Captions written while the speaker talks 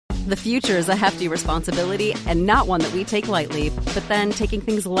The future is a hefty responsibility and not one that we take lightly. But then taking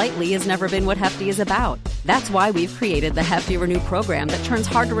things lightly has never been what Hefty is about. That's why we've created the Hefty Renew program that turns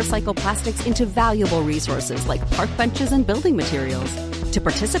hard-to-recycle plastics into valuable resources like park benches and building materials. To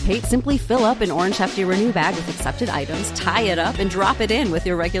participate, simply fill up an orange Hefty Renew bag with accepted items, tie it up, and drop it in with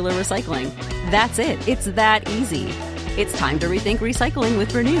your regular recycling. That's it. It's that easy. It's time to rethink recycling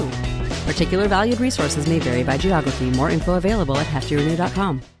with Renew. Particular valued resources may vary by geography. More info available at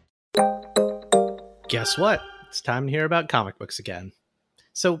heftyrenew.com. Guess what? It's time to hear about comic books again.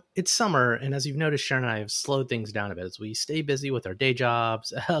 So it's summer, and as you've noticed, Sharon and I have slowed things down a bit as we stay busy with our day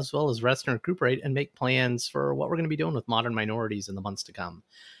jobs, as well as rest and recuperate and make plans for what we're going to be doing with Modern Minorities in the months to come.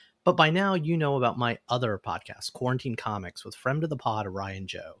 But by now, you know about my other podcast, Quarantine Comics, with friend of the pod, Ryan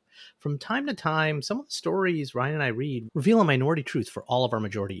Joe. From time to time, some of the stories Ryan and I read reveal a minority truth for all of our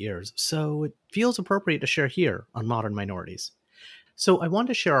majority ears, so it feels appropriate to share here on Modern Minorities. So I wanted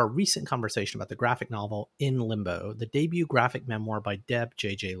to share our recent conversation about the graphic novel In Limbo, the debut graphic memoir by Deb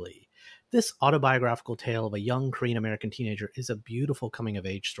J.J. Lee. This autobiographical tale of a young Korean-American teenager is a beautiful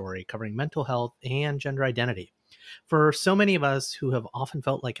coming-of-age story covering mental health and gender identity. For so many of us who have often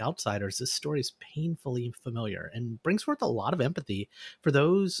felt like outsiders, this story is painfully familiar and brings forth a lot of empathy for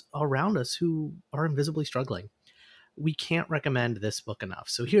those around us who are invisibly struggling. We can't recommend this book enough.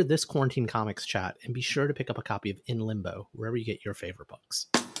 So hear this Quarantine Comics chat and be sure to pick up a copy of In Limbo, wherever you get your favorite books.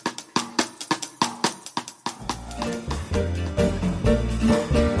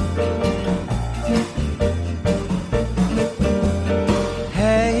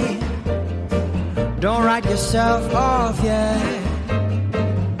 Hey, don't write yourself off yet.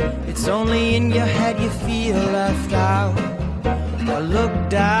 It's only in your head you feel left out or looked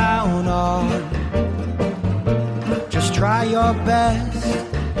down on. Just try your best,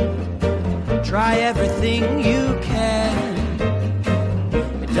 try everything you can.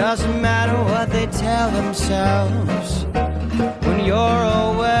 It doesn't matter what they tell themselves when you're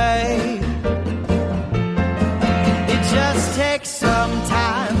away. It just takes some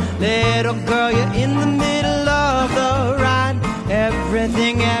time, little girl, you're in the middle of the ride.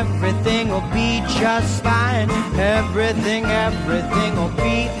 Everything will be just fine. Everything will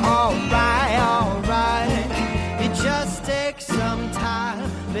be alright, alright. It just takes some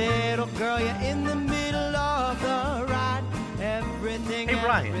time, little girl, you're in the middle of the ride. Hey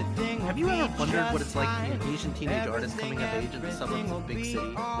Ryan, have you ever wondered what it's like to be an Asian teenage artist coming of age in the suburbs of a big city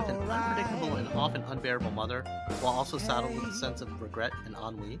with an unpredictable and often unbearable mother, while also saddled with a sense of regret and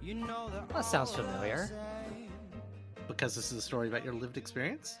ennui? That sounds familiar. Because this is a story about your lived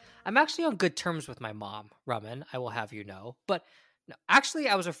experience? I'm actually on good terms with my mom, Raman, I will have you know. But no, actually,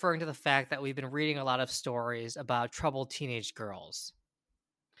 I was referring to the fact that we've been reading a lot of stories about troubled teenage girls.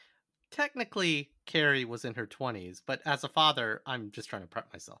 Technically, Carrie was in her 20s, but as a father, I'm just trying to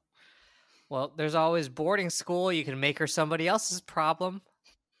prep myself. Well, there's always boarding school. You can make her somebody else's problem.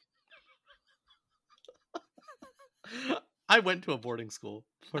 I went to a boarding school,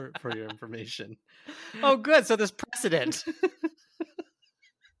 for your information. Oh, good. So there's precedent.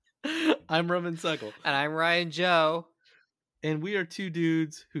 I'm Roman Segel. And I'm Ryan Joe. And we are two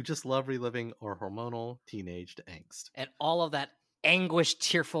dudes who just love reliving our hormonal teenage angst. And all of that anguished,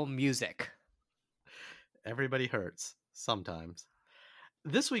 tearful music. Everybody hurts. Sometimes.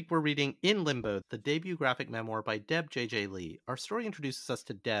 This week we're reading In Limbo, the debut graphic memoir by Deb J.J. Lee. Our story introduces us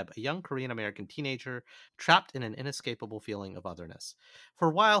to Deb, a young Korean-American teenager trapped in an inescapable feeling of otherness. For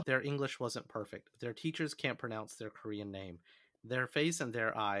a while, their English wasn't perfect. Their teachers can't pronounce their Korean name. Their face and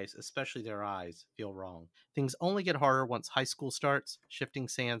their eyes, especially their eyes, feel wrong. Things only get harder once high school starts, shifting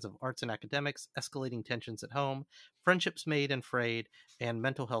sands of arts and academics, escalating tensions at home, friendships made and frayed, and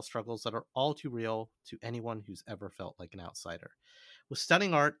mental health struggles that are all too real to anyone who's ever felt like an outsider. With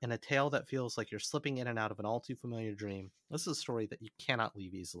stunning art and a tale that feels like you're slipping in and out of an all too familiar dream, this is a story that you cannot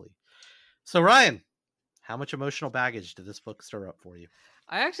leave easily. So Ryan, how much emotional baggage did this book stir up for you?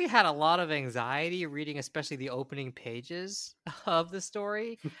 I actually had a lot of anxiety reading, especially the opening pages of the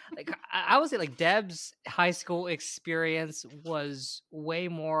story. Like I would say, like Deb's high school experience was way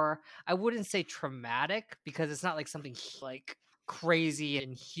more, I wouldn't say traumatic, because it's not like something like crazy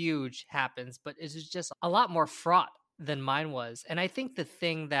and huge happens, but it's just a lot more fraught than mine was. And I think the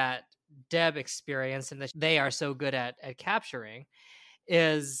thing that Deb experienced and that they are so good at capturing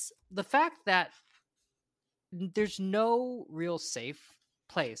is the fact that there's no real safe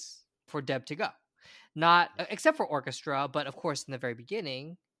place for Deb to go. Not except for orchestra, but of course in the very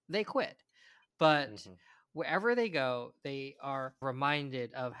beginning they quit. But wherever they go, they are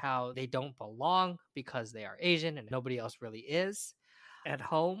reminded of how they don't belong because they are Asian and nobody else really is. At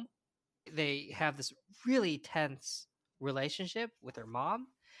home, they have this really tense relationship with their mom,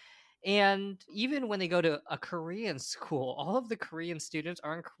 And even when they go to a Korean school, all of the Korean students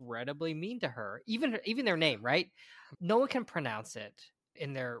are incredibly mean to her. Even their name, right? No one can pronounce it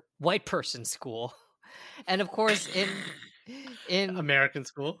in their white person school. And of course, in American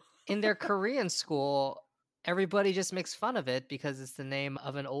school. in their Korean school, everybody just makes fun of it because it's the name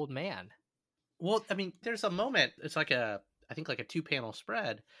of an old man. Well, I mean, there's a moment, it's like I think like a 2-panel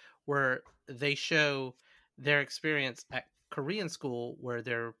spread where they show their experience at Korean school where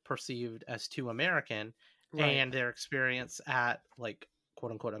they're perceived as too American, Right. and their experience at like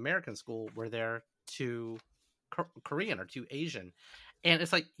quote unquote American school where they're too Korean or too Asian. And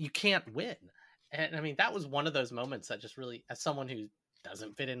it's like, you can't win. And I mean, that was one of those moments that just really, as someone who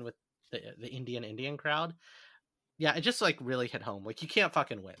doesn't fit in with the Indian crowd, yeah, it just like really hit home. Like, you can't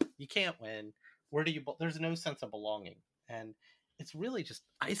fucking win. You can't win. Where do you? There's no sense of belonging, and it's really just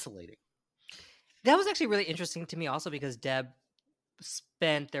isolating. That was actually really interesting to me also because Deb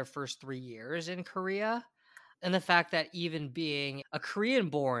spent their first 3 years in Korea. And the fact that even being a Korean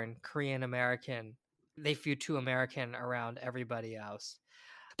born Korean American, they feel too American around everybody else.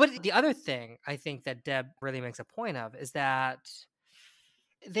 But the other thing I think that Deb really makes a point of is that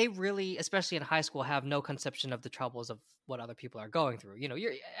they really, especially in high school, have no conception of the troubles of what other people are going through. You know,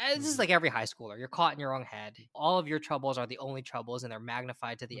 this is like every high schooler. You're caught in your own head. All of your troubles are the only troubles, and they're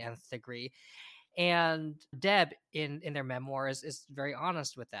magnified to the nth degree. And Deb in their memoirs is very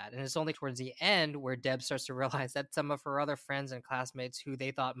honest with that. And it's only towards the end where Deb starts to realize that some of her other friends and classmates who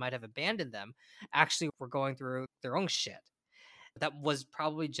they thought might have abandoned them actually were going through their own shit. That was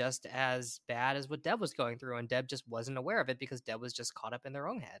probably just as bad as what Deb was going through. And Deb just wasn't aware of it because Deb was just caught up in their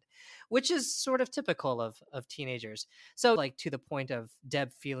own head, which is sort of typical of teenagers. So like to the point of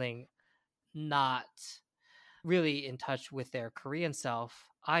Deb feeling not really in touch with their Korean self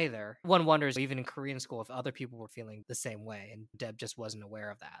either. One wonders, even in Korean school, if other people were feeling the same way, and Deb just wasn't aware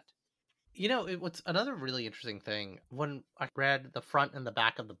of that. You know, what's another really interesting thing when I read the front and the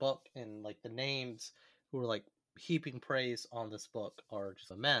back of the book, and like the names who were like heaping praise on this book are just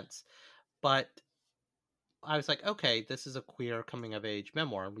immense. But I was like, okay, this is a queer coming of age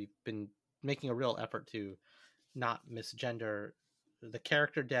memoir. We've been making a real effort to not misgender the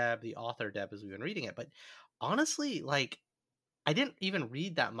character Deb, the author Deb, as we've been reading it. But honestly, like, I didn't even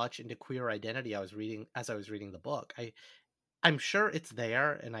read that much into queer identity. I was reading as I was reading the book. I'm sure it's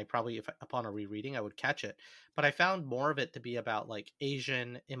there, and I probably, if upon a rereading, I would catch it. But I found more of it to be about like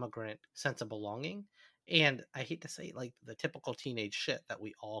Asian immigrant sense of belonging, and I hate to say, like the typical teenage shit that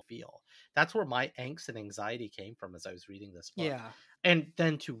we all feel. That's where my angst and anxiety came from as I was reading this book. Yeah. And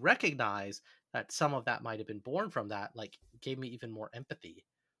then to recognize that some of that might have been born from that, like, gave me even more empathy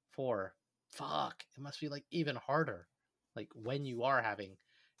for, fuck, it must be like even harder, like when you are having,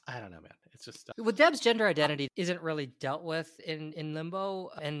 I don't know, man. It's just With Deb's gender identity isn't really dealt with in Limbo,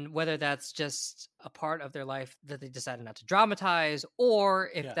 and whether that's just a part of their life that they decided not to dramatize, or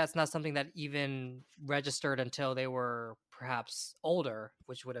if yeah. that's not something that even registered until they were perhaps older,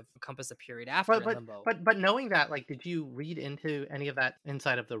 which would have encompassed the period after in Limbo. But knowing that, like, did you read into any of that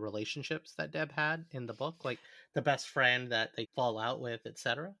inside of the relationships that Deb had in the book, like the best friend that they fall out with,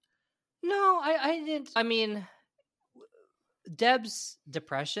 etc.? No, I didn't. I mean, Deb's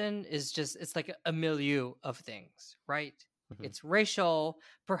depression is just, it's like a milieu of things, right? Mm-hmm. It's racial.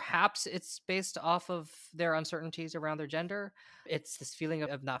 Perhaps it's based off of their uncertainties around their gender. It's this feeling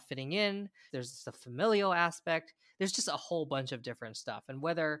of not fitting in. There's the familial aspect. There's just a whole bunch of different stuff. And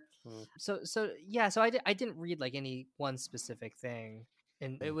whether, so I didn't read like any one specific thing.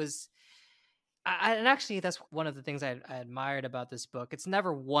 And it was, and actually that's one of the things I admired about this book. It's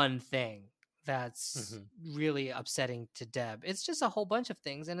never one thing that's really upsetting to Deb. It's just a whole bunch of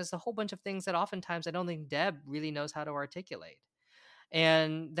things, and it's a whole bunch of things that oftentimes I don't think Deb really knows how to articulate,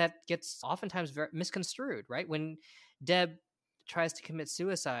 and that gets oftentimes very misconstrued, right? When Deb tries to commit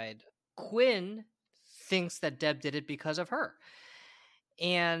suicide, Quinn thinks that Deb did it because of her,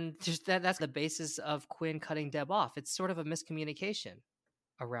 and just that's the basis of Quinn cutting Deb off. It's sort of a miscommunication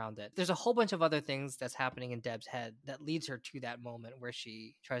around it. There's a whole bunch of other things that's happening in Deb's head that leads her to that moment where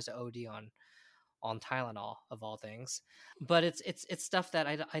she tries to OD on Tylenol, of all things. But it's stuff that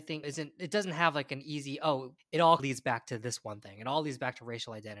I think it doesn't have like an easy, it all leads back to this one thing. It all leads back to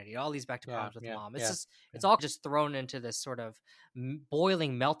racial identity. It all leads back to problems with mom. It's all just thrown into this sort of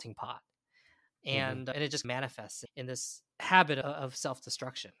boiling melting pot. And it just manifests in this habit of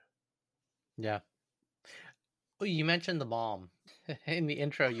self-destruction. Yeah. Well, you mentioned the mom. In the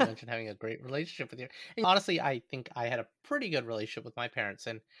intro, you mentioned having a great relationship with your. And honestly, I think I had a pretty good relationship with my parents,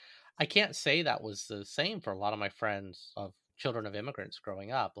 and I can't say that was the same for a lot of my friends of children of immigrants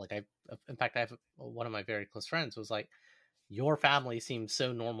growing up. Like in fact, I have one of my very close friends was like, your family seems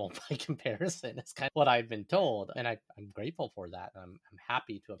so normal by comparison. It's kind of what I've been told. And I'm grateful for that. I'm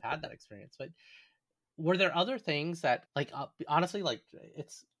happy to have had that experience. But were there other things that, like, honestly, like,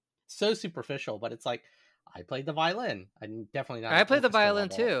 it's so superficial, but it's like, I played the violin. I'm definitely not I an played the orchestra violin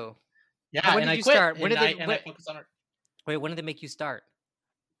level. too. Yeah, When and did I you quit, start? When and did they? I focused on art. Wait, when did they make you start?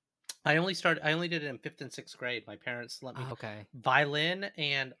 I only did it in 5th and 6th grade. My parents let me Okay. violin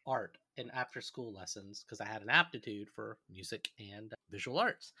and art in after school lessons because I had an aptitude for music and visual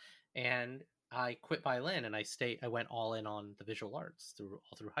arts. And I quit violin and I went all in on the visual arts all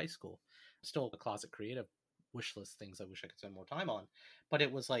through high school. Still a closet creative wish list things I wish I could spend more time on. But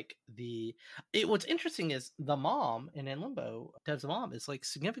it was like what's interesting is the mom in Limbo, Dev's mom, is like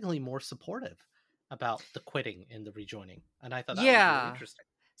significantly more supportive about the quitting and the rejoining. And I thought that was really Yeah. interesting.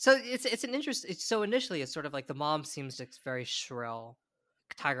 So it's an interest. So initially, it's sort of like the mom seems like very shrill,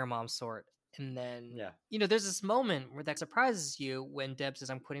 tiger mom sort, and then Yeah. there's this moment where that surprises you when Deb says,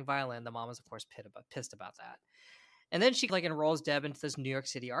 "I'm quitting violin." The mom is of course pissed about that, and then she like enrolls Deb into this New York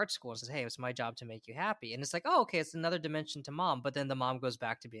City art school and says, "Hey, it's my job to make you happy." And it's like, oh, okay, it's another dimension to mom. But then the mom goes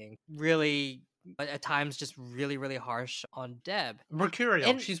back to being really, at times, just really, really harsh on Deb. Mercurial.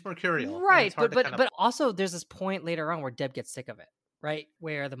 And She's mercurial. And right, it's hard but to kind of... but also there's this point later on where Deb gets sick of it, right?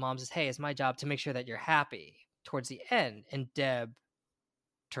 Where the mom says, "Hey, it's my job to make sure that you're happy." Towards the end, and Deb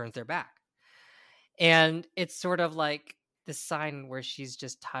turns their back, and it's sort of like this sign where she's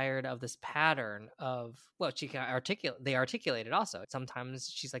just tired of this pattern of, well, she can articulate. They articulate it also. Sometimes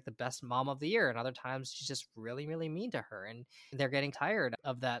she's like the best mom of the year, and other times she's just really, really mean to her, and they're getting tired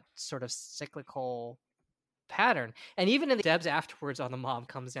of that sort of cyclical pattern. And even in Deb's afterwards on the mom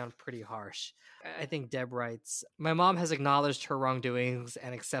comes down pretty harsh. I think Deb writes, "My mom has acknowledged her wrongdoings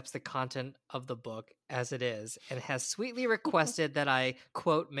and accepts the content of the book as it is, and has sweetly requested that I,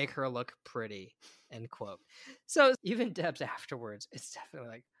 quote, make her look pretty," end quote. So even Deb's afterwards, it's definitely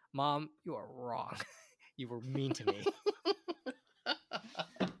like, "Mom, you are wrong. You were mean to me."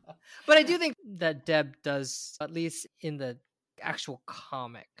 But I do think that Deb does, at least in the actual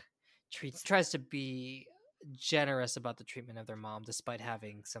comic, tries to be generous about the treatment of their mom, despite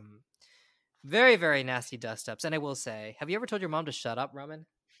having some very, very nasty dust ups. And I will say, have you ever told your mom to shut up, Roman?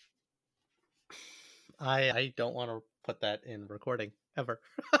 I don't want to put that in recording ever.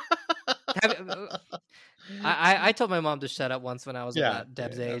 I told my mom to shut up once when I was about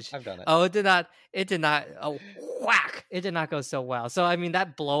Deb's age. I've done it. Oh, it did not. Oh, whack! It did not go so well. So I mean,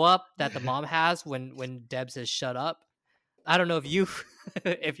 that blow up that the mom has when Deb says "shut up." I don't know if you,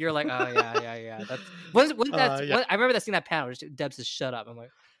 if you're like, oh yeah. That's I remember that seeing that panel. Deb says "shut up." I'm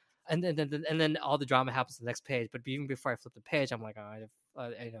like, and then all the drama happens on the next page. But even before I flip the page, I'm like, oh, I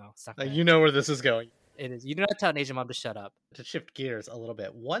know, it's not gonna, you know where this is going. It is. You do not tell an Asian mom to shut up. To shift gears a little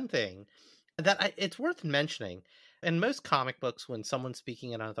bit, one thing that it's worth mentioning, in most comic books, when someone's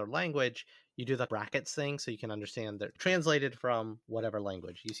speaking in another language, you do the brackets thing so you can understand they're translated from whatever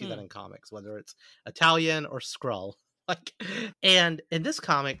language. You see that in comics, whether it's Italian or Skrull. And in this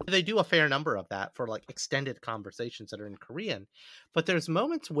comic, they do a fair number of that for like extended conversations that are in Korean. But there's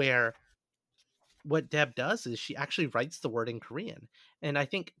moments where what Deb does is she actually writes the word in Korean. And I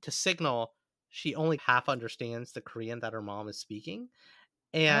think to signal she only half understands the Korean that her mom is speaking.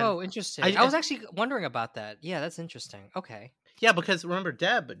 And oh, interesting. I was actually wondering about that. Yeah, that's interesting. Okay. Yeah, because remember,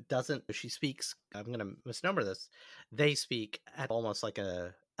 Deb she speaks, I'm going to misnumber this, they speak at almost like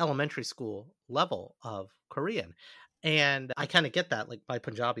a elementary school level of Korean. And I kind of get that. Like, my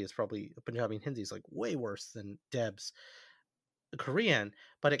Punjabi and Hindi is like way worse than Deb's Korean,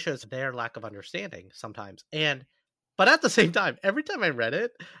 but it shows their lack of understanding sometimes. But at the same time, every time I read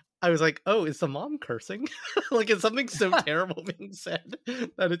it, I was like, oh, is the mom cursing? Like, is something so terrible being said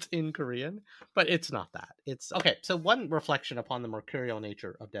that it's in Korean? But it's not that. It's okay. So one reflection upon the mercurial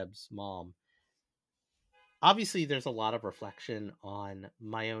nature of Deb's mom. Obviously, there's a lot of reflection on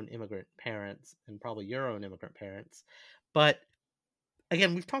my own immigrant parents and probably your own immigrant parents. But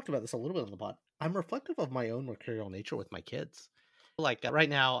again, we've talked about this a little bit on the pod. I'm reflective of my own mercurial nature with my kids. Like right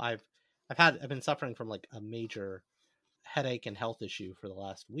now, I've been suffering from like a major headache and health issue for the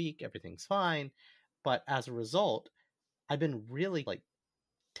last week. Everything's fine, but as a result, I've been really like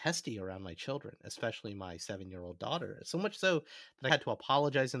testy around my children, especially my 7-year-old daughter. So much so that I had to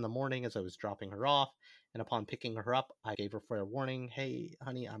apologize in the morning as I was dropping her off. And upon picking her up, I gave her fair warning. Hey,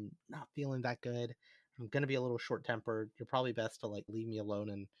 honey, I'm not feeling that good. I'm going to be a little short-tempered. You're probably best to like leave me alone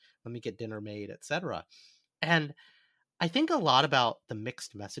and let me get dinner made, etc. And I think a lot about the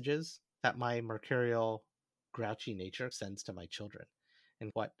mixed messages that my mercurial grouchy nature sends to my children and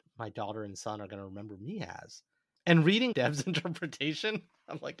what my daughter and son are going to remember me as. And reading Deb's interpretation,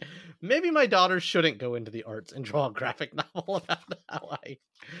 I'm like, maybe my daughter shouldn't go into the arts and draw a graphic novel about how I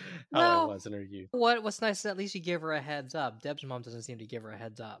Well, was in her youth. what's nice is at least you give her a heads up. Deb's mom doesn't seem to give her a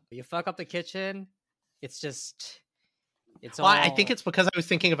heads up. You fuck up the kitchen, it's just it's Well, I think all it's because I was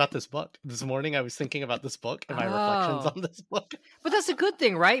thinking about this book. This morning I was thinking about this book and my reflections oh. on this book. But that's a good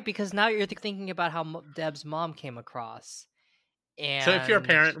thing, right? Because now you're thinking about how Deb's mom came across. So if you're a And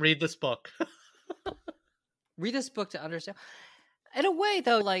parent, read this book. read this book to understand. In a way,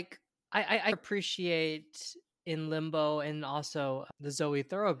 though, like I appreciate in Limbo and also the Zoe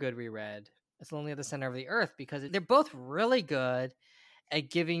Thorogood we read, It's Lonely at the Center of the Earth, because they're both really good at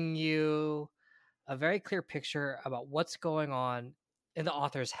giving you a very clear picture about what's going on in the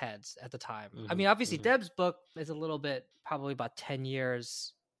author's heads at the time. I mean, obviously, Deb's book is a little bit, probably about 10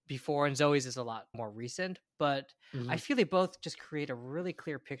 years before, and Zoe's is a lot more recent, but I feel they both just create a really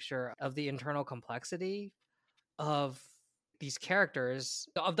clear picture of the internal complexity of these characters,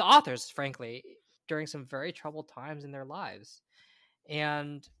 of the authors, frankly, during some very troubled times in their lives.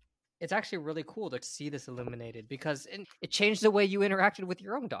 And it's actually really cool to see this illuminated because it changed the way you interacted with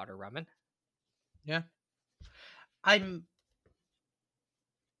your own daughter, Raman. Yeah.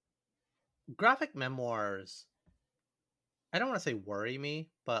 Graphic memoirs, I don't want to say worry me,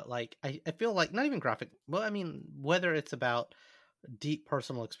 but like I feel like not even graphic. Well, I mean, whether it's about deep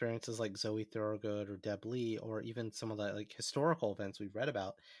personal experiences like Zoe Thorogood or Deb Lee, or even some of the like historical events we've read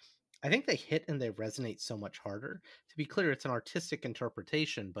about, I think they hit and they resonate so much harder. To be clear, it's an artistic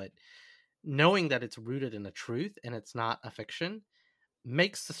interpretation, but knowing that it's rooted in a truth and it's not a fiction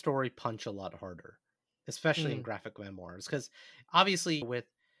makes the story punch a lot harder, especially in graphic memoirs. Because obviously with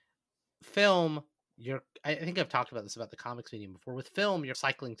film, I think I've talked about this about the comics medium before. With film, you're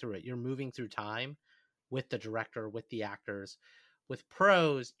cycling through it. You're moving through time with the director, with the actors. With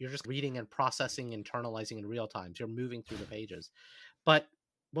prose, you're just reading and processing, internalizing in real time. You're moving through the pages. But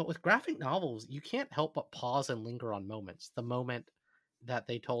with graphic novels, you can't help but pause and linger on moments. The moment that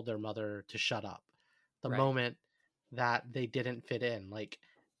they told their mother to shut up. The moment that they didn't fit in. Like,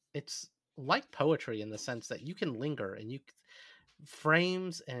 it's like poetry in the sense that you can linger and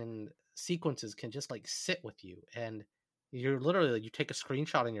frames and sequences can just like sit with you, and you're literally, you take a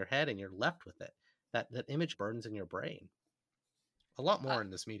screenshot in your head and you're left with it. That image burns in your brain a lot more in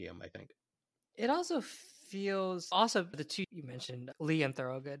this medium, I think. It also feels, also the two you mentioned, Lee and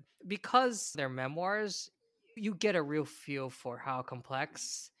Thorogood, because they're memoirs, you get a real feel for how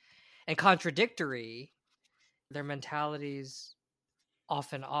complex and contradictory their mentalities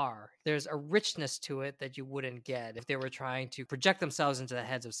often are. There's a richness to it that you wouldn't get if they were trying to project themselves into the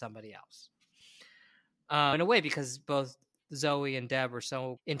heads of somebody else. In a way, because both Zoe and Deb are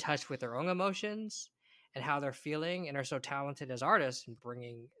so in touch with their own emotions and how they're feeling, and are so talented as artists in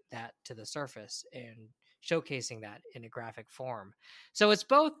bringing that to the surface and showcasing that in a graphic form. So it's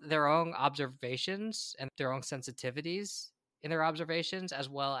both their own observations and their own sensitivities in their observations, as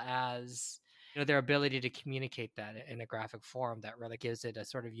well as their ability to communicate that in a graphic form that really gives it a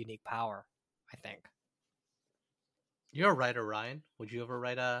sort of unique power, I think. You're a writer, Ryan. Would you ever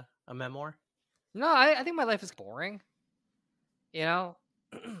write a memoir? No, I think my life is boring.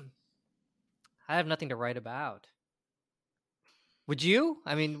 I have nothing to write about. Would you?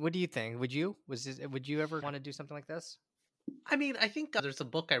 I mean, what do you think? Would you ever want to do something like this? I mean, I think there's a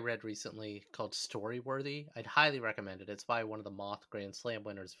book I read recently called Storyworthy. I'd highly recommend it. It's by one of the Moth Grand Slam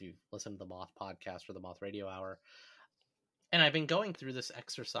winners, if you've listened to the Moth podcast or the Moth Radio Hour. And I've been going through this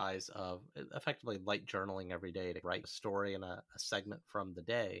exercise of effectively light journaling every day to write a story and a segment from the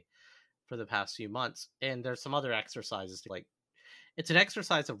day for the past few months. And there's some other exercises, like it's an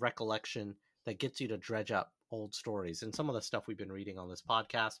exercise of recollection that gets you to dredge up old stories. And some of the stuff we've been reading on this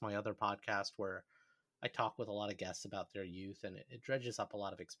podcast, my other podcast, where I talk with a lot of guests about their youth, and it dredges up a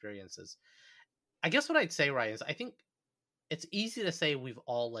lot of experiences. I guess what I'd say, Ryan, is I think it's easy to say we've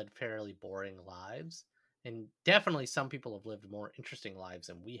all led fairly boring lives. And definitely some people have lived more interesting lives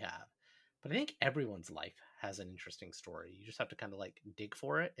than we have. But I think everyone's life has an interesting story. You just have to kind of like dig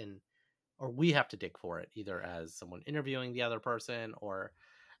for it, or we have to dig for it, either as someone interviewing the other person or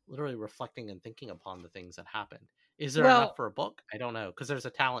literally reflecting and thinking upon the things that happened. Is there enough for a book? I don't know, because there's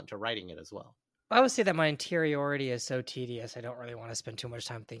a talent to writing it as well. I would say that my interiority is so tedious, I don't really want to spend too much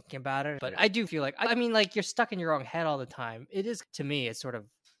time thinking about it. But I do feel like, I mean, like, you're stuck in your own head all the time. It is, to me, it's sort of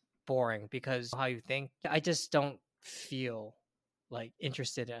boring because how you think. I just don't feel like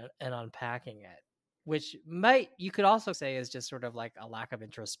interested in unpacking it, which you could also say is just sort of like a lack of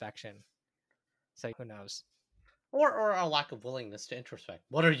introspection. So who knows? Or a lack of willingness to introspect.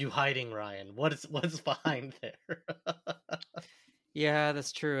 What are you hiding, Ryan? What's behind there? Yeah,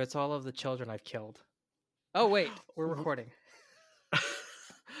 that's true. It's all of the children I've killed. Oh wait, we're recording.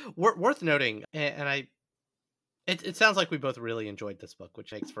 Worth noting, it sounds like we both really enjoyed this book,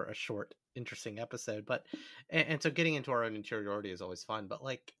 which makes for a short, interesting episode. But and so getting into our own interiority is always fun. But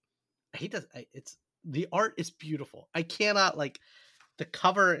like, it's the art is beautiful. I cannot like the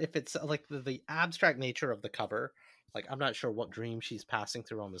cover if it's like the abstract nature of the cover. Like, I'm not sure what dream she's passing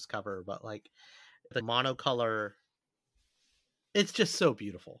through on this cover, but like the monocolor, it's just so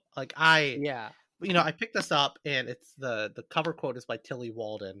beautiful. Like Yeah. I picked this up, and it's the cover quote is by Tilly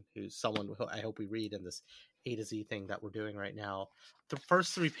Walden, who's someone who I hope we read in this A to Z thing that we're doing right now. The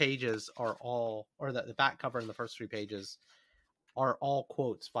first 3 pages are all, or the back cover and the first 3 pages are all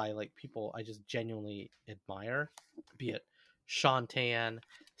quotes by like people I just genuinely admire, be it Sean Tan,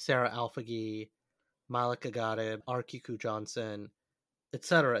 Sarah Alfaghi, Malika Gharib, Arkiku Johnson,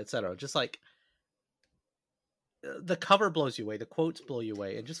 etc., etc. Just like the cover blows you away, the quotes blow you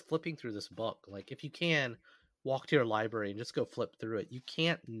away, and just flipping through this book, like if you can walk to your library and just go flip through it, you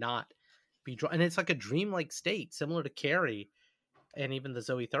can't not be drawn. And it's like a dreamlike state, similar to Carrie and even the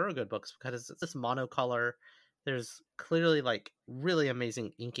Zoe Thorogood books, because it's this monocolor. There's clearly like really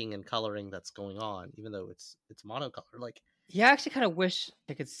amazing inking and coloring that's going on, even though it's monocolor. Like, Yeah, I actually kind of wish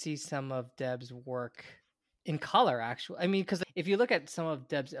I could see some of Deb's work in color, actually. I mean, because if you look at some of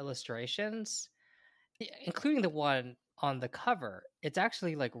Deb's illustrations, including the one on the cover, it's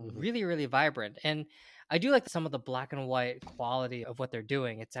actually like really, really vibrant. And I do like some of the black and white quality of what they're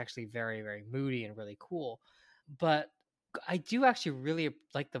doing. It's actually very, very moody and really cool. But I do actually really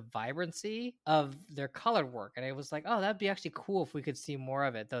like the vibrancy of their colored work. And I was like, oh, that'd be actually cool if we could see more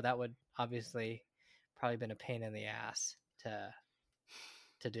of it, though that would obviously probably been a pain in the ass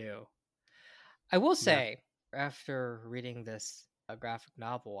to do. I will say, after reading this graphic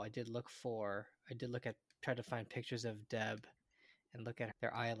novel, I did look at try to find pictures of Deb and look at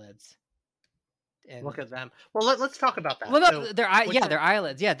their eyelids. And look at them. Well, let's talk about that. well, no, their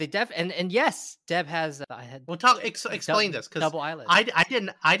eyelids. Yeah, they and yes, Deb has. We'll explain this because double eyelids.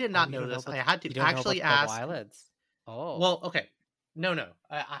 I did not know this. I had to actually ask. Double eyelids. Oh, well, okay. No.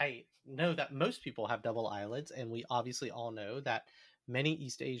 I know that most people have double eyelids, and we obviously all know that many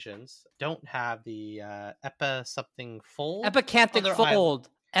East Asians don't have the epicanthic fold.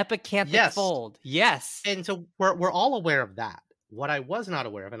 Epicanthic fold. Yes. And so we're all aware of that. What I was not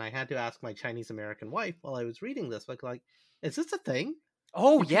aware of, and I had to ask my Chinese American wife while I was reading this, like, is this a thing?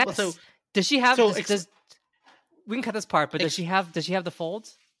 Oh, yes. So does she have? We can cut this part, but does she have the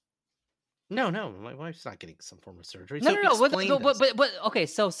folds? No, my wife's not getting some form of surgery. No. But okay,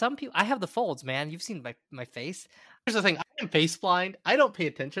 so some people, I have the folds, man. You've seen my face. Here's the thing: I am face blind. I don't pay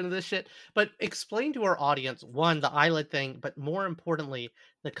attention to this shit. But explain to our audience, one, the eyelid thing, but more importantly,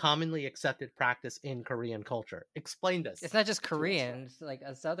 the commonly accepted practice in Korean culture. Explain this. It's not just Korean; it's like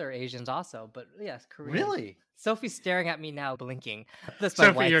us other Asians also. But yes, Korean. Really? Sophie's staring at me now, blinking. That's my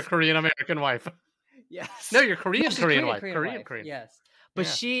Sophie, your Korean American wife. Yes. No, your Korean wife. Korean. Yes.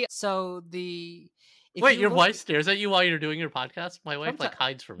 But your wife stares at you while you're doing your podcast? My wife like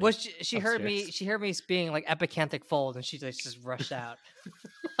hides from me. Well, she heard me being like epicanthic fold, and she just rushed out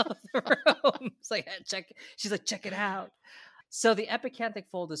of the room. It's like, she's like, check it out. So the epicanthic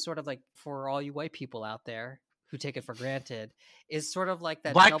fold is sort of like, for all you white people out there who take it for granted, is sort of like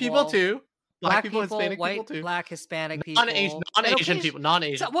that. Black people too. Black people, Hispanic white, people too. Black, Hispanic people. Non-Asian people.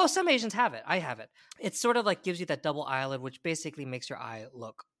 Non-Asian. Well, some Asians have it. I have it. It's sort of like gives you that double eyelid, which basically makes your eye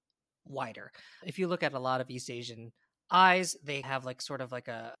look wider. If you look at a lot of East Asian eyes, they have like sort of like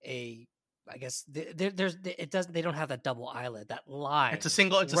I guess they don't have that double eyelid, that line. It's a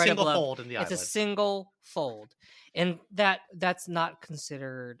single fold in the eyelid. It's a single fold. And that's not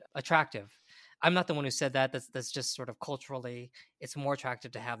considered attractive. I'm not the one who said that. That's just sort of culturally, it's more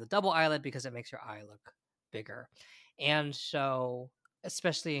attractive to have the double eyelid because it makes your eye look bigger. And so,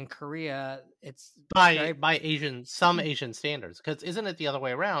 especially in Korea, it's by some Asian standards. Because isn't it the other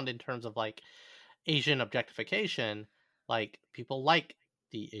way around in terms of like Asian objectification? Like, people like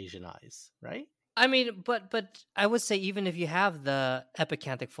the Asian eyes, right? I mean, but I would say even if you have the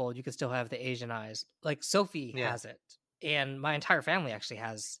epicanthic fold, you can still have the Asian eyes. Like Sophie has it. And my entire family actually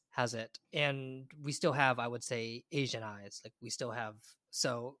has it, and we still have, I would say, Asian eyes. Like we still have,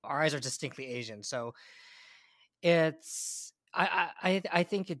 so our eyes are distinctly Asian. So it's, I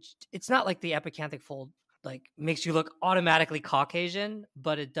think it's not like the epicanthic fold like makes you look automatically Caucasian,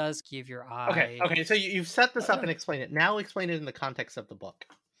 but it does give your eye. Okay. So you've set this up and explained it. Now explain it in the context of the book.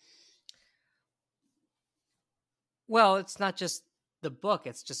 Well, it's not just the book,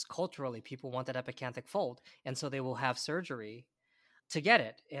 it's just culturally people want that epicanthic fold, and so they will have surgery to get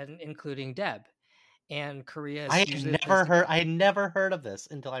it, and including Deb. and Korea I is had usually the place to go. I had never heard of this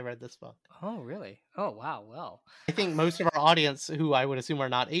until I read this book. Oh, really? Oh, wow. Well, I think most of our audience, who I would assume are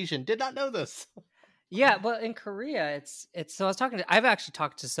not Asian, did not know this. yeah, but in Korea, it's. So I was talking to. I've actually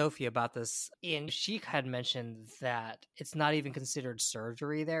talked to Sophie about this, and she had mentioned that it's not even considered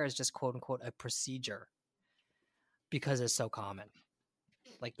surgery there; it's just quote unquote a procedure because it's so common.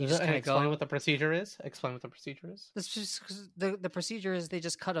 Like you just kind of Explain go. what the procedure is. Explain what the procedure is. This just 'cause the procedure is they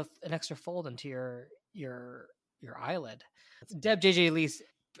just cut an extra fold into your eyelid. Deb JJ Lee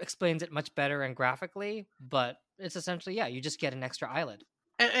explains it much better and graphically, but it's essentially you just get an extra eyelid.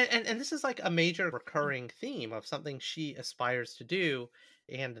 And this is like a major recurring theme of something she aspires to do,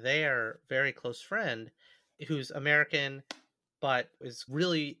 and their very close friend, who's American but is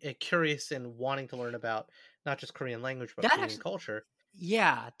really curious and wanting to learn about not just Korean language but That Korean actually, culture,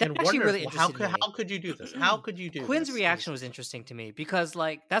 that and actually wonders, really well, interested me. how could you do this? How could you do Quinn's this? reaction was interesting to me because,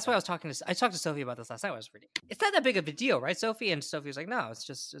 like, that's why I talked to Sophie about this last night. I was reading. It's not that big of a deal, right, Sophie? And Sophie was like, "No,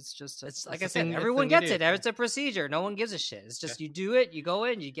 it's like I said, everyone gets it. It's a procedure. No one gives a shit. It's just you do it, you go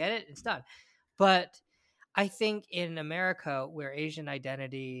in, you get it, it's done." But I think in America, where Asian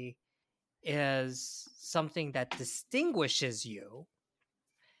identity is something that distinguishes you,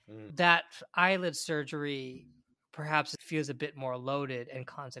 that eyelid surgery perhaps feels a bit more loaded and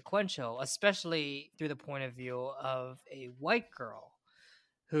consequential, especially through the point of view of a white girl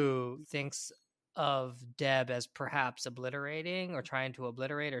who thinks of Deb as perhaps obliterating or trying to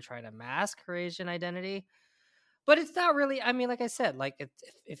obliterate or trying to mask her Asian identity. But it's not really, I mean, like I said, like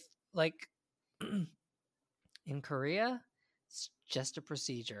if like in Korea, it's just a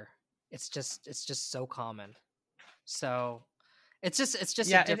procedure. It's just so common. So it's just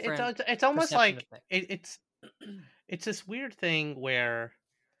Yeah, a different it's almost perception of like things. it's this weird thing where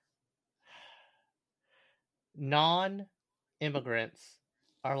non-immigrants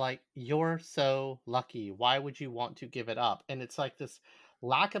are like, you're so lucky, why would you want to give it up? And it's like this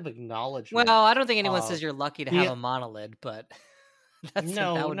lack of acknowledgement Well, I don't think anyone says of you're lucky to have the a monolid, but that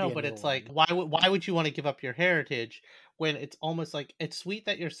would no, be a but new it's one. like, why would you want to give up your heritage when it's almost like, it's sweet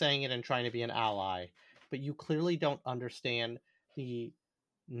that you're saying it and trying to be an ally, but you clearly don't understand the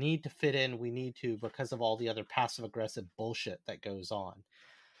need to fit in. We need to, because of all the other passive aggressive bullshit that goes on,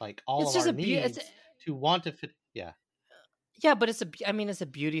 like all It's of just our needs to want to fit. Yeah, but it's a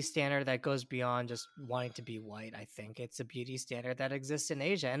beauty standard that goes beyond just wanting to be white. I think it's a beauty standard that exists in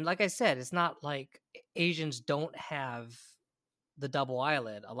Asia. And like I said, it's not like Asians don't have the double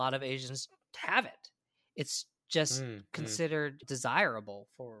eyelid. A lot of Asians have it. It's just considered desirable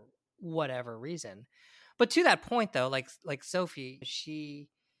for whatever reason. But to that point though, like Sophie, she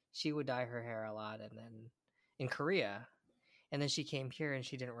would dye her hair a lot and then in Korea. And then she came here and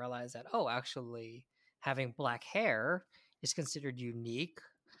she didn't realize that, oh, actually having black hair is considered unique,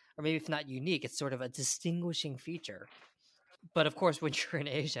 or maybe if not unique, it's sort of a distinguishing feature. But of course, when you're in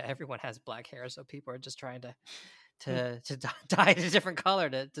Asia, everyone has black hair, so people are just trying to dye it a different color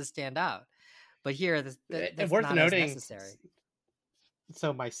to stand out. But here, that's Worth not noting, as necessary.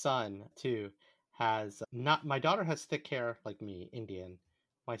 so my son too has not. My daughter has thick hair like me, Indian.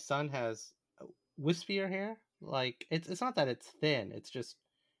 My son has wispier hair. Like it's not that it's thin; it's just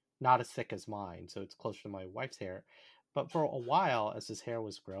not as thick as mine, so it's closer to my wife's hair. But for a while, as his hair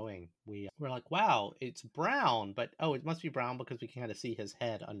was growing, we were like, "Wow, it's brown!" But oh, it must be brown because we can kind of see his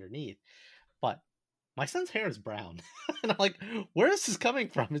head underneath. But my son's hair is brown, and I'm like, "Where is this coming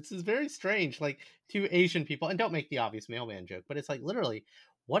from?" It's very strange. Like two Asian people, and don't make the obvious mailman joke, but it's like literally,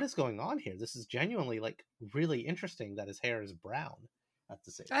 what is going on here? This is genuinely like really interesting that his hair is brown. At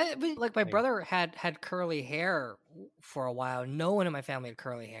the same. Like my brother had curly hair for a while. No one in my family had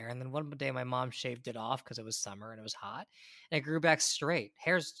curly hair, and then one day my mom shaved it off because it was summer and it was hot, and it grew back straight.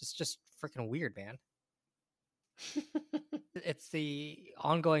 Hair's just freaking weird, man. It's the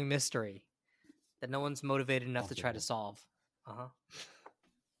ongoing mystery that no one's motivated enough to try to solve.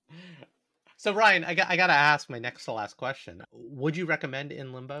 So Ryan, I gotta ask my next to last question. Would you recommend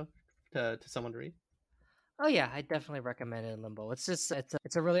In Limbo to someone to read? Oh yeah, I definitely recommend it in Limbo. It's just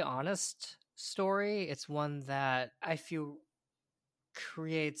it's a really honest story. It's one that I feel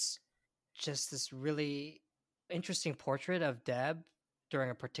creates just this really interesting portrait of Deb during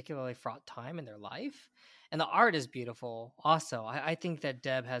a particularly fraught time in their life. And the art is beautiful also. I think that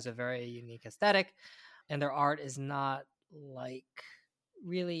Deb has a very unique aesthetic, and their art is not like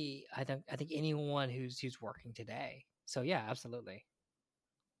really I think anyone who's working today. So yeah, absolutely.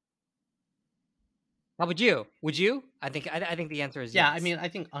 How would you? Would you? I think the answer is Yeah, yes. I mean, I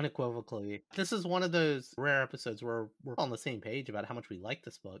think unequivocally, this is one of those rare episodes where we're on the same page about how much we like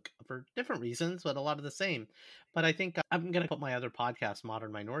this book for different reasons, but a lot of the same. But I think I'm going to put my other podcast,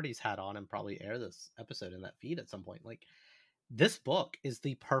 Modern Minorities, hat on and probably air this episode in that feed at some point. Like, this book is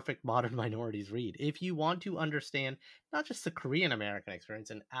the perfect Modern Minorities read. If you want to understand not just the Korean American experience,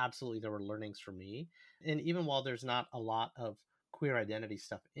 and absolutely there were learnings for me, and even while there's not a lot of queer identity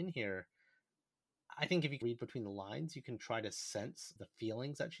stuff in here, I think if you read between the lines, you can try to sense the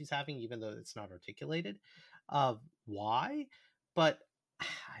feelings that she's having, even though it's not articulated of why. But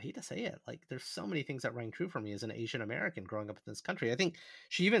I hate to say it, like, there's so many things that rang true for me as an Asian American growing up in this country. I think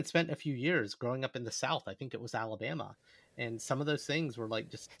she even spent a few years growing up in the South. I think it was Alabama. And some of those things were like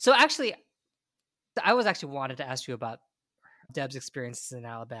just... So actually, I was actually wanted to ask you about Deb's experiences in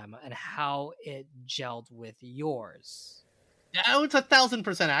Alabama and how it gelled with yours. Oh, it's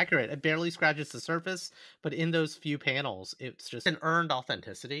 1,000% accurate. It barely scratches the surface, but in those few panels, it's just an earned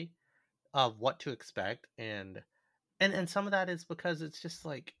authenticity of what to expect, and some of that is because it's just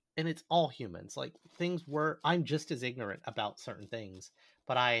like, and it's all humans. Like, I'm just as ignorant about certain things,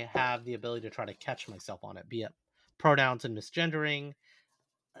 but I have the ability to try to catch myself on it, be it pronouns and misgendering.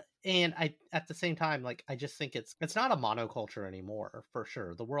 And I, at the same time, like, I just think it's not a monoculture anymore, for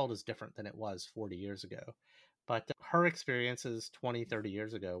sure. The world is different than it was 40 years ago. But her experiences 20, 30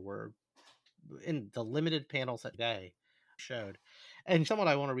 years ago were in the limited panels that day showed. And someone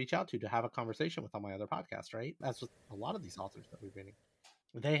I want to reach out to have a conversation with on my other podcast, right? As with a lot of these authors that we're reading.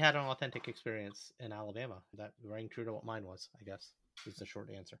 They had an authentic experience in Alabama that rang true to what mine was, I guess, is the short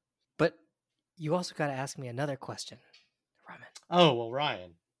answer. But you also got to ask me another question, Ryan. Oh, well,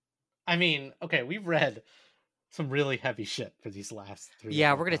 Ryan. I mean, okay, we've read some really heavy shit for these last 3.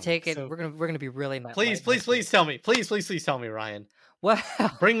 Yeah, we're gonna take it. So we're gonna be really nice. Please tell me. Please tell me, Ryan. Well,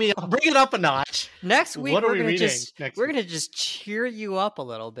 bring it up a notch. Next week, what are we're we gonna just cheer you up a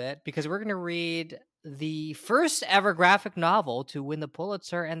little bit, because we're gonna read the first ever graphic novel to win the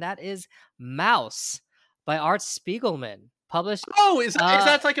Pulitzer, and that is Mouse by Art Spiegelman. Published. Oh, is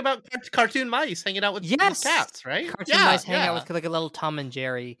that like about cartoon mice hanging out with cats, right? Cartoon mice hanging out with like a little Tom and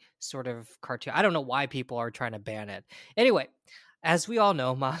Jerry sort of cartoon. I don't know why people are trying to ban it. Anyway, as we all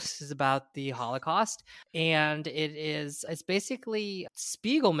know, Mouse is about the Holocaust, and it's basically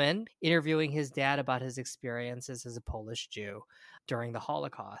Spiegelman interviewing his dad about his experiences as a Polish Jew during the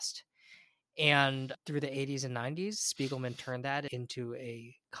Holocaust. And through the 80s and 90s, Spiegelman turned that into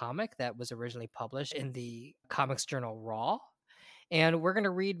a comic that was originally published in the comics journal Raw. And we're going to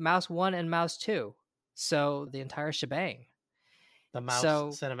read Mouse 1 and Mouse 2. So the entire shebang. The Mouse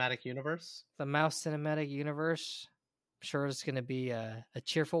cinematic universe? The Mouse cinematic universe. I'm sure it's going to be a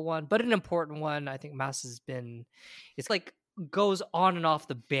cheerful one, but an important one. I think Mouse it's like goes on and off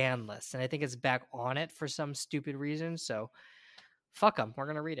the ban list. And I think it's back on it for some stupid reason. So fuck them. We're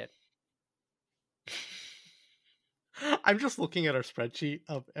going to read it. I'm just looking at our spreadsheet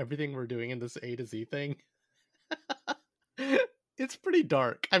of everything we're doing in this A to Z thing. It's pretty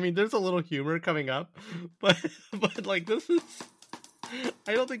dark. I mean, there's a little humor coming up, but like, this is...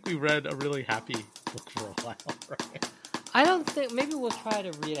 I don't think we read a really happy book for a while, right? I don't think... Maybe we'll try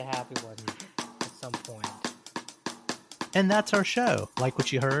to read a happy one at some point. And that's our show. Like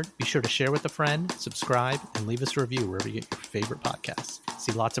what you heard? Be sure to share with a friend, subscribe, and leave us a review wherever you get your favorite podcasts.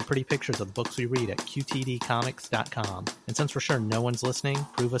 See lots of pretty pictures of the books we read at qtdcomics.com. And since we're sure no one's listening,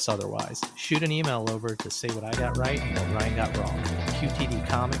 prove us otherwise. Shoot an email over to say what I got right and what Ryan got wrong.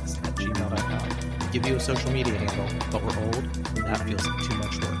 qtdcomics@gmail.com. Give you a social media handle, but we're old, and that feels like too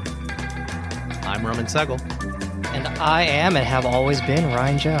much work. I'm Roman Segel. And I am and have always been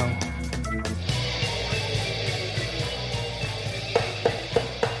Ryan Joe.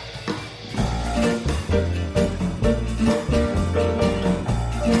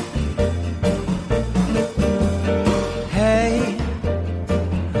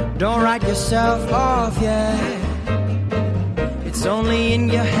 Don't write yourself off yet. It's only in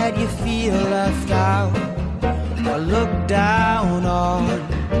your head you feel left out or looked down on.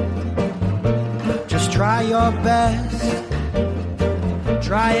 Just try your best.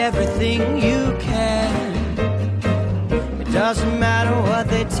 Try everything you can. It doesn't matter what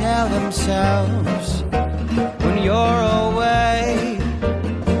they tell themselves when you're away.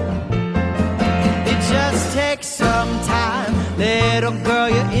 It just takes some time. Little girl,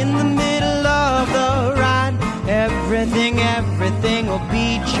 you're in the middle of the ride. Everything will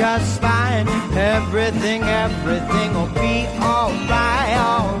be just fine. Everything will be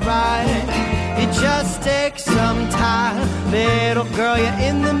alright. It just takes some time. Little girl, you're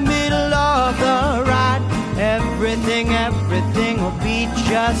in the middle of the ride. Everything, everything will be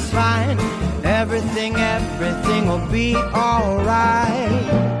just fine. Everything, everything will be alright.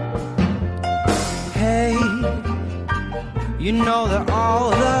 Hey, you know they're all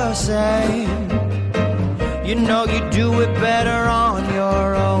the same. You know you do it better on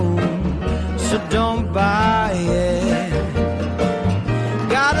your own, so don't buy it.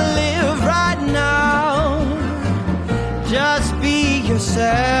 Gotta live right now, just be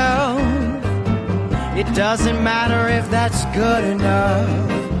yourself. It doesn't matter if that's good enough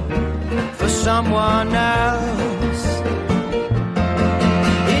for someone else.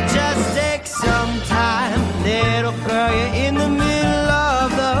 It just takes some time, little girl, you're in the middle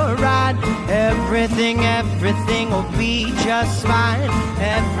of the ride. Everything, everything will be just fine.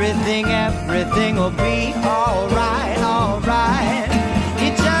 Everything, everything will be alright, alright.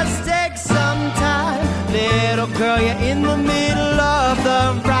 It just takes some time, little girl, you're in the middle of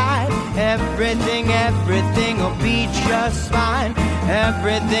the ride. Everything, everything will be just fine.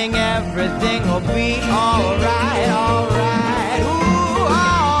 Everything, everything will be alright, alright. Ooh,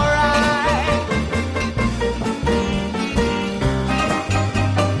 alright.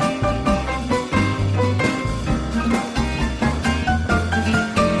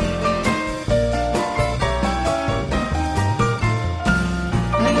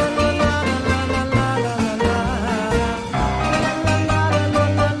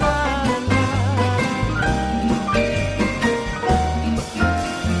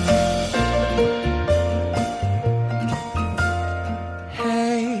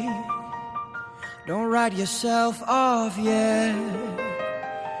 Write yourself off yet.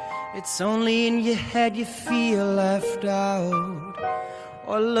 It's only in your head you feel left out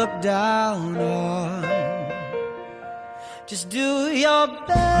or looked down on. Just do your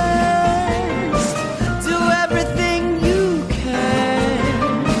best, do everything you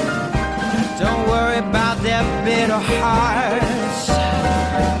can. Don't worry about their bitter hearts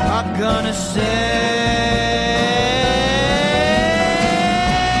are gonna say.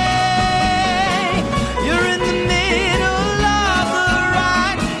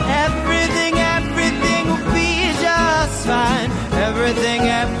 Everything,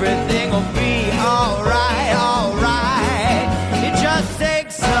 everything will be alright, alright. It just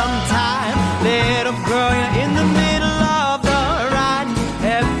takes some time, little girl, you're in the middle of the ride.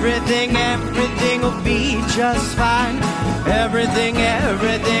 Everything, everything will be just fine. Everything,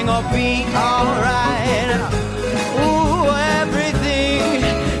 everything will be alright. Ooh, everything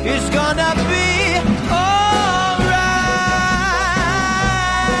is gonna be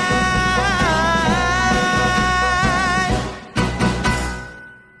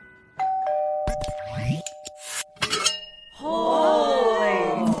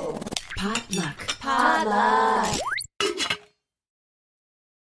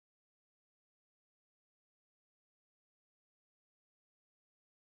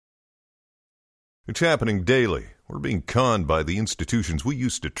It's happening daily. We're being conned by the institutions we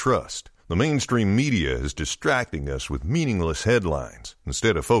used to trust. The mainstream media is distracting us with meaningless headlines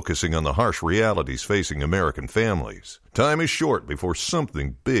instead of focusing on the harsh realities facing American families. Time is short before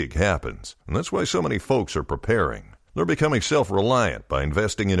something big happens, and that's why so many folks are preparing. They're becoming self-reliant by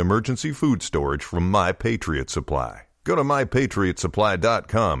investing in emergency food storage from My Patriot Supply. Go to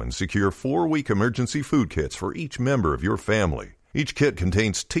MyPatriotSupply.com and secure 4-week emergency food kits for each member of your family. Each kit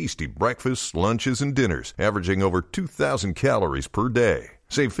contains tasty breakfasts, lunches, and dinners, averaging over 2,000 calories per day.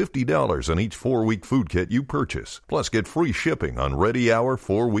 Save $50 on each 4-week food kit you purchase. Plus, get free shipping on Ready Hour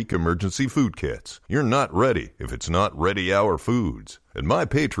 4-week emergency food kits. You're not ready if it's not Ready Hour Foods. At My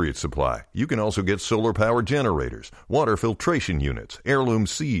Patriot Supply, you can also get solar power generators, water filtration units, heirloom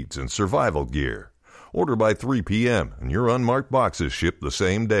seeds, and survival gear. Order by 3 p.m. and your unmarked boxes ship the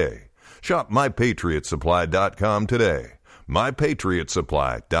same day. Shop MyPatriotSupply.com today.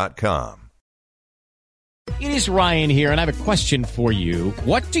 MyPatriotSupply.com. It is Ryan here, and I have a question for you.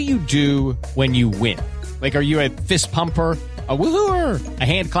 What do you do when you win? Like, are you a fist pumper, a woo-hooer, a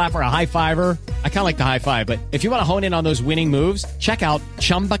hand clapper, a high-fiver? I kind of like the high-five, but if you want to hone in on those winning moves, check out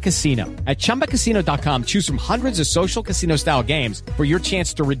Chumba Casino. At ChumbaCasino.com, choose from hundreds of social casino-style games for your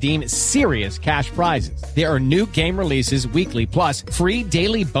chance to redeem serious cash prizes. There are new game releases weekly, plus free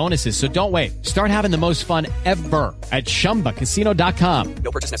daily bonuses, so don't wait. Start having the most fun ever at ChumbaCasino.com.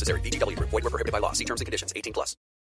 No purchase necessary. VGW. Void where prohibited by law. See terms and conditions. 18+.